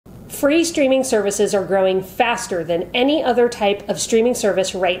Free streaming services are growing faster than any other type of streaming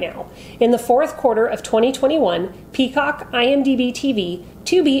service right now. In the fourth quarter of 2021, Peacock, IMDb TV,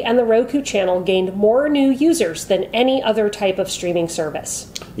 Tubi, and the Roku channel gained more new users than any other type of streaming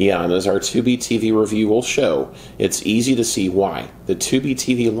service. Yeah, and as our Tubi TV review will show, it's easy to see why. The Tubi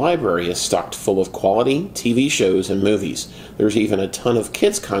TV library is stocked full of quality TV shows and movies. There's even a ton of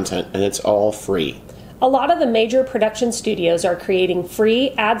kids content, and it's all free. A lot of the major production studios are creating free,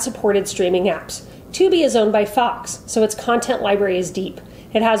 ad-supported streaming apps. Tubi is owned by Fox, so its content library is deep.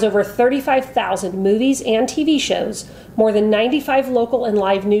 It has over 35,000 movies and TV shows, more than 95 local and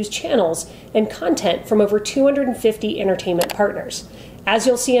live news channels, and content from over 250 entertainment partners. As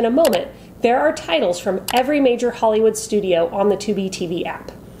you'll see in a moment, there are titles from every major Hollywood studio on the Tubi TV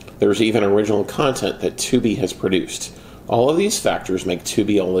app. There's even original content that Tubi has produced. All of these factors make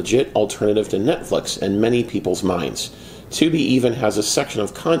Tubi a legit alternative to Netflix in many people's minds. Tubi even has a section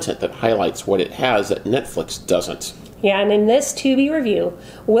of content that highlights what it has that Netflix doesn't. Yeah, and in this Tubi review,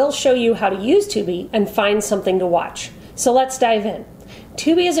 we'll show you how to use Tubi and find something to watch. So let's dive in.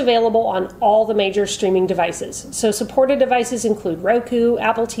 Tubi is available on all the major streaming devices. So supported devices include Roku,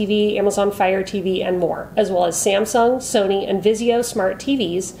 Apple TV, Amazon Fire TV, and more, as well as Samsung, Sony, and Vizio smart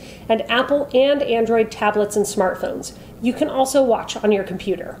TVs, and Apple and Android tablets and smartphones. You can also watch on your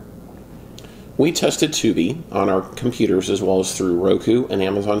computer. We tested Tubi on our computers as well as through Roku and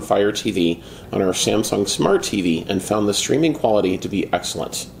Amazon Fire TV on our Samsung Smart TV and found the streaming quality to be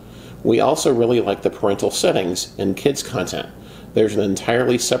excellent. We also really like the parental settings and kids content. There's an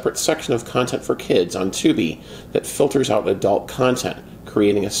entirely separate section of content for kids on Tubi that filters out adult content,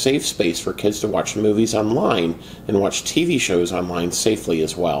 creating a safe space for kids to watch movies online and watch TV shows online safely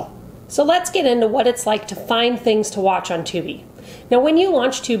as well. So let's get into what it's like to find things to watch on Tubi. Now, when you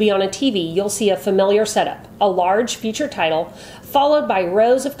launch Tubi on a TV, you'll see a familiar setup, a large feature title, followed by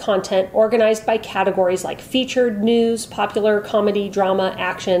rows of content organized by categories like featured, news, popular, comedy, drama,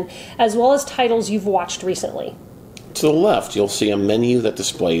 action, as well as titles you've watched recently. To the left, you'll see a menu that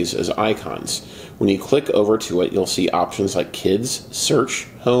displays as icons. When you click over to it, you'll see options like Kids, Search,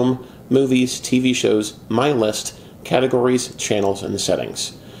 Home, Movies, TV shows, My List, Categories, Channels, and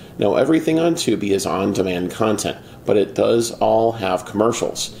Settings. Now, everything on Tubi is on-demand content, but it does all have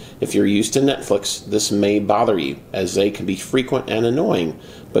commercials. If you're used to Netflix, this may bother you, as they can be frequent and annoying,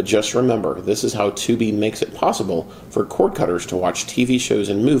 but just remember, this is how Tubi makes it possible for cord cutters to watch TV shows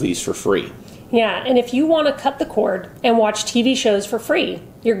and movies for free. Yeah, and if you want to cut the cord and watch TV shows for free,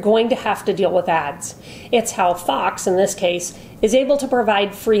 you're going to have to deal with ads. It's how Fox, in this case, is able to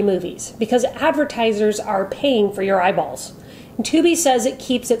provide free movies, because advertisers are paying for your eyeballs. And Tubi says it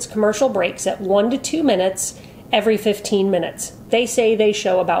keeps its commercial breaks at 1 to 2 minutes every 15 minutes. They say they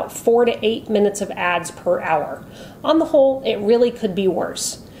show about 4 to 8 minutes of ads per hour. On the whole, it really could be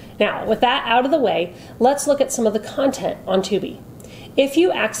worse. Now, with that out of the way, let's look at some of the content on Tubi. If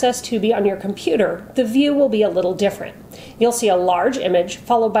you access Tubi on your computer, the view will be a little different. You'll see a large image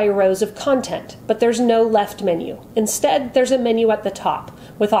followed by rows of content, but there's no left menu. Instead, there's a menu at the top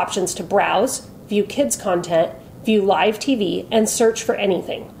with options to browse, view kids content, view live TV, and search for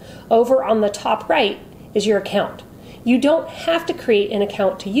anything. Over on the top right is your account. You don't have to create an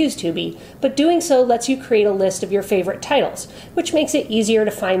account to use Tubi, but doing so lets you create a list of your favorite titles, which makes it easier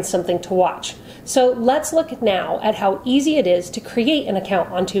to find something to watch. So let's look now at how easy it is to create an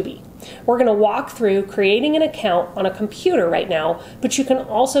account on Tubi. We're going to walk through creating an account on a computer right now, but you can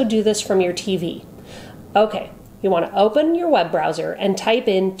also do this from your TV. Okay, you want to open your web browser and type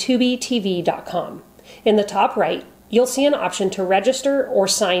in tubitv.com. In the top right, you'll see an option to register or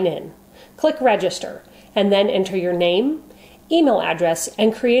sign in. Click Register, and then enter your name, email address,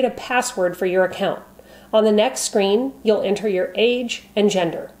 and create a password for your account. On the next screen, you'll enter your age and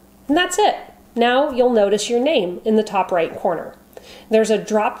gender. And that's it. Now you'll notice your name in the top right corner. There's a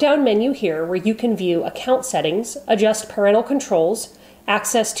drop-down menu here where you can view account settings, adjust parental controls,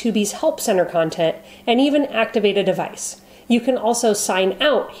 access Tubi's Help Center content, and even activate a device. You can also sign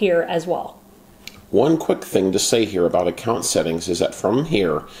out here as well. One quick thing to say here about account settings is that from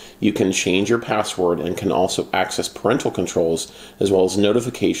here, you can change your password and can also access parental controls as well as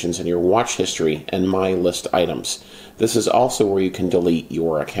notifications in your watch history and My List items. This is also where you can delete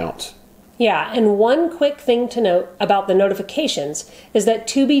your account. Yeah, and one quick thing to note about the notifications is that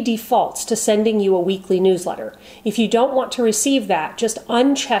Tubi defaults to sending you a weekly newsletter. If you don't want to receive that, just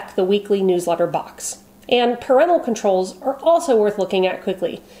uncheck the weekly newsletter box. And parental controls are also worth looking at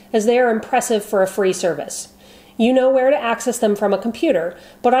quickly, as they are impressive for a free service. You know where to access them from a computer,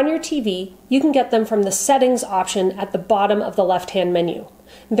 but on your TV, you can get them from the Settings option at the bottom of the left-hand menu.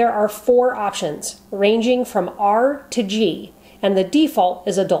 There are 4 options, ranging from R to G, and the default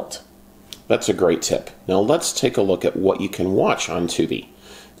is Adult. That's a great tip. Now let's take a look at what you can watch on Tubi.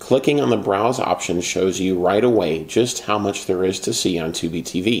 Clicking on the Browse option shows you right away just how much there is to see on Tubi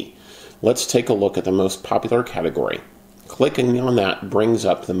TV. Let's take a look at the most popular category. Clicking on that brings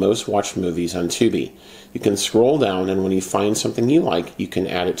up the most watched movies on Tubi. You can scroll down, and when you find something you like, you can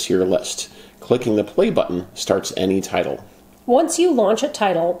add it to your list. Clicking the play button starts any title. Once you launch a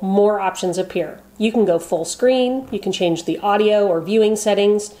title, more options appear. You can go full screen, you can change the audio or viewing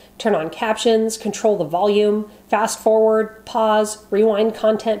settings, turn on captions, control the volume, fast forward, pause, rewind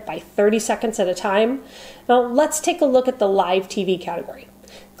content by 30 seconds at a time. Now let's take a look at the live TV category.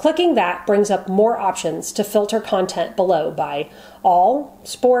 Clicking that brings up more options to filter content below by all,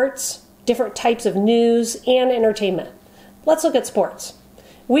 sports, different types of news, and entertainment. Let's look at sports.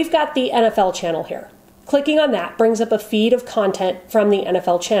 We've got the NFL channel here. Clicking on that brings up a feed of content from the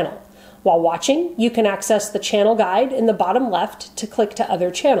NFL channel. While watching, you can access the channel guide in the bottom left to click to other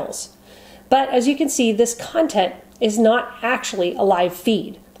channels. But as you can see, this content is not actually a live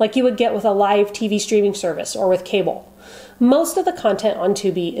feed, like you would get with a live TV streaming service or with cable. Most of the content on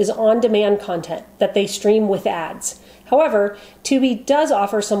Tubi is on-demand content that they stream with ads. However, Tubi does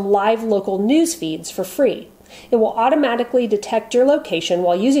offer some live local news feeds for free. It will automatically detect your location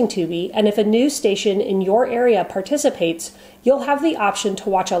while using Tubi, and if a news station in your area participates, you'll have the option to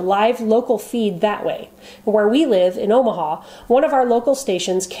watch a live local feed that way. Where we live, in Omaha, one of our local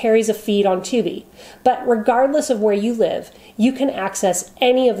stations carries a feed on Tubi. But regardless of where you live, you can access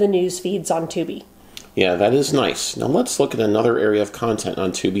any of the news feeds on Tubi. Yeah, that is nice. Now let's look at another area of content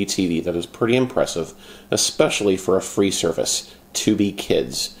on Tubi TV that is pretty impressive, especially for a free service, Tubi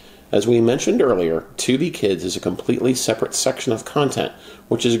Kids. As we mentioned earlier, Tubi Kids is a completely separate section of content,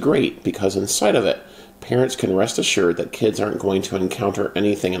 which is great because inside of it, parents can rest assured that kids aren't going to encounter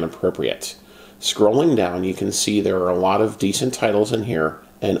anything inappropriate. Scrolling down, you can see there are a lot of decent titles in here,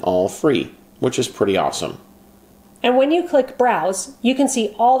 and all free, which is pretty awesome. And when you click Browse, you can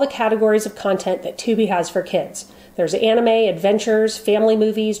see all the categories of content that Tubi has for kids. There's anime, adventures, family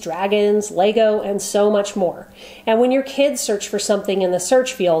movies, dragons, Lego, and so much more. And when your kids search for something in the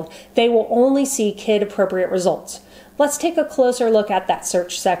search field, they will only see kid-appropriate results. Let's take a closer look at that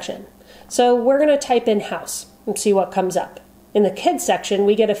search section. So we're going to type in house and see what comes up. In the kids section,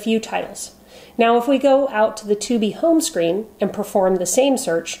 we get a few titles. Now if we go out to the Tubi home screen and perform the same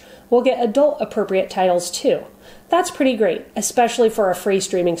search, we'll get adult-appropriate titles too. That's pretty great, especially for a free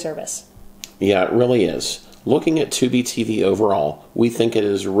streaming service. Yeah, it really is. Looking at Tubi TV overall, we think it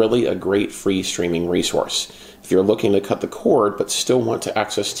is really a great free streaming resource. If you're looking to cut the cord but still want to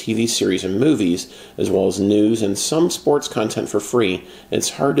access TV series and movies, as well as news and some sports content for free, it's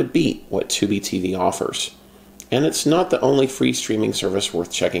hard to beat what Tubi TV offers. And it's not the only free streaming service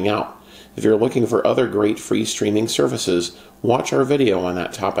worth checking out. If you're looking for other great free streaming services, watch our video on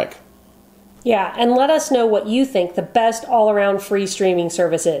that topic. Yeah, and let us know what you think the best all-around free streaming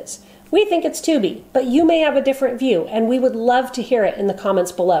service is. We think it's Tubi, but you may have a different view, and we would love to hear it in the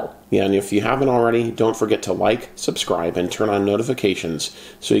comments below. Yeah, and if you haven't already, don't forget to like, subscribe, and turn on notifications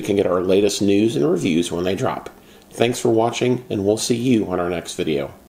so you can get our latest news and reviews when they drop. Thanks for watching, and we'll see you on our next video.